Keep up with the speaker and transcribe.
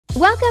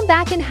Welcome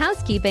back in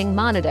Housekeeping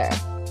Monitor.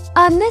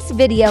 On this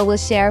video, we'll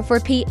share for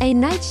a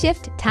night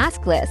shift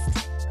task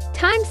list.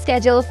 Time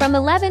schedule from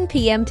 11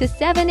 p.m. to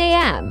 7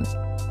 a.m.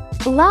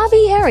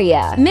 Lobby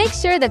area. Make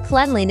sure the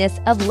cleanliness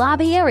of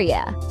lobby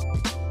area.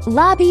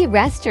 Lobby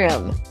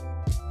restroom.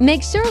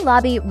 Make sure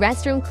lobby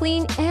restroom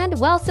clean and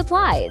well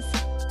supplies.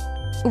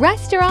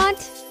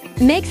 Restaurant.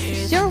 Make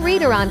sure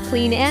restaurant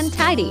clean and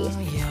tidy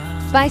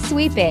by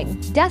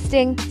sweeping,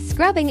 dusting,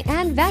 scrubbing,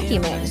 and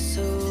vacuuming.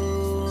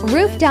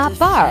 Rooftop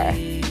bar.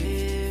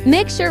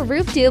 Make sure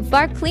rooftop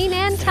bar clean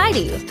and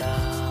tidy.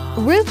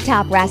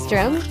 Rooftop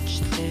restroom.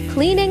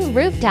 Cleaning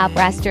rooftop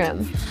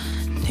restroom.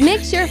 Make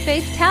sure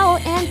face towel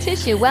and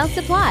tissue well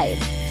supplied.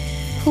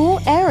 Pool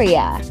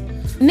area.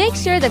 Make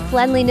sure the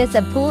cleanliness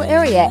of pool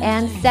area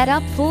and set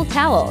up pool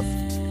towels.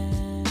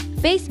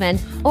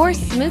 Basement or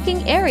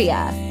smoking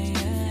area.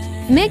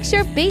 Make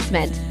sure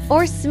basement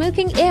or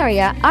smoking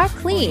area are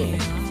clean.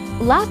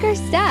 Locker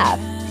staff.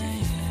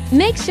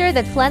 Make sure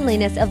the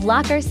cleanliness of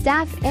locker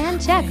staff and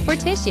check for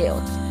tissue.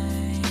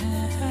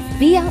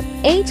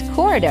 BL8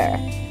 corridor.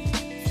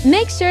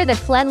 Make sure the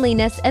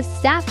cleanliness of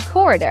staff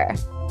corridor.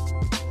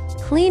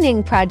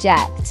 Cleaning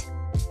project.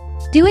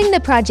 Doing the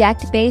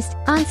project based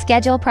on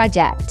schedule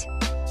project.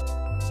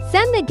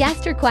 Send the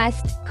guest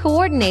request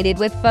coordinated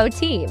with faux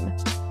team.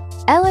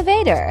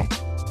 Elevator.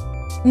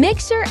 Make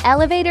sure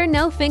elevator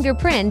no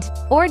fingerprint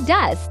or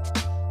dust.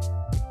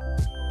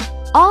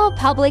 All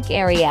public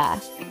area.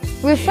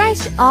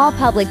 Refresh all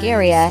public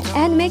area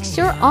and make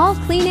sure all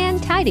clean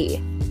and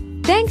tidy.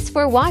 Thanks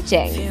for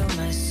watching.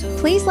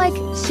 Please like,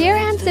 share,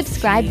 and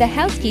subscribe the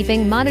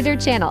Housekeeping Monitor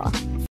channel.